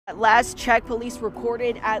At last check, police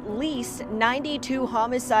recorded at least 92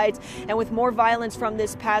 homicides, and with more violence from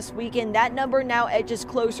this past weekend, that number now edges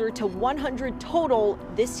closer to 100 total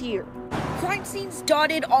this year. Crime scenes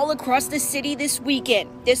dotted all across the city this weekend.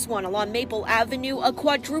 This one along Maple Avenue, a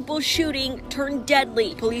quadruple shooting turned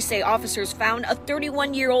deadly. Police say officers found a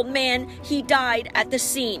 31-year-old man. He died at the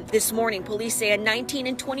scene. This morning, police say a 19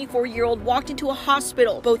 and 24-year-old walked into a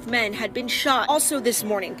hospital. Both men had been shot. Also this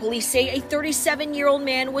morning, police say a 37-year-old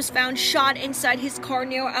man was found shot inside his car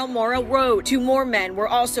near Almora Road. 2 more men were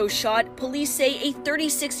also shot. Police say a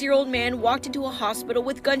 36-year-old man walked into a hospital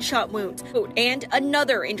with gunshot wounds. And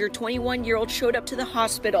another injured 21-year-old showed up to the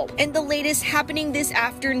hospital. And the latest happening this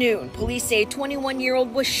afternoon. Police say a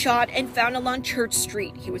 21-year-old was shot and found along Church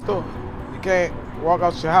Street. He was You can't walk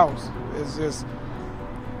out your house. It's just,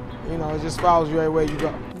 it just follows you everywhere you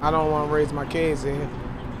go. I don't want to raise my kids here.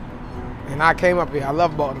 And I came up here. I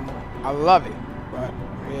love Baltimore. I love it. But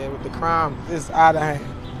yeah, with the crime, it's out of hand.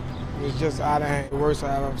 It's just out of hand. The worst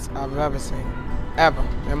I've ever seen, ever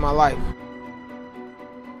in my life.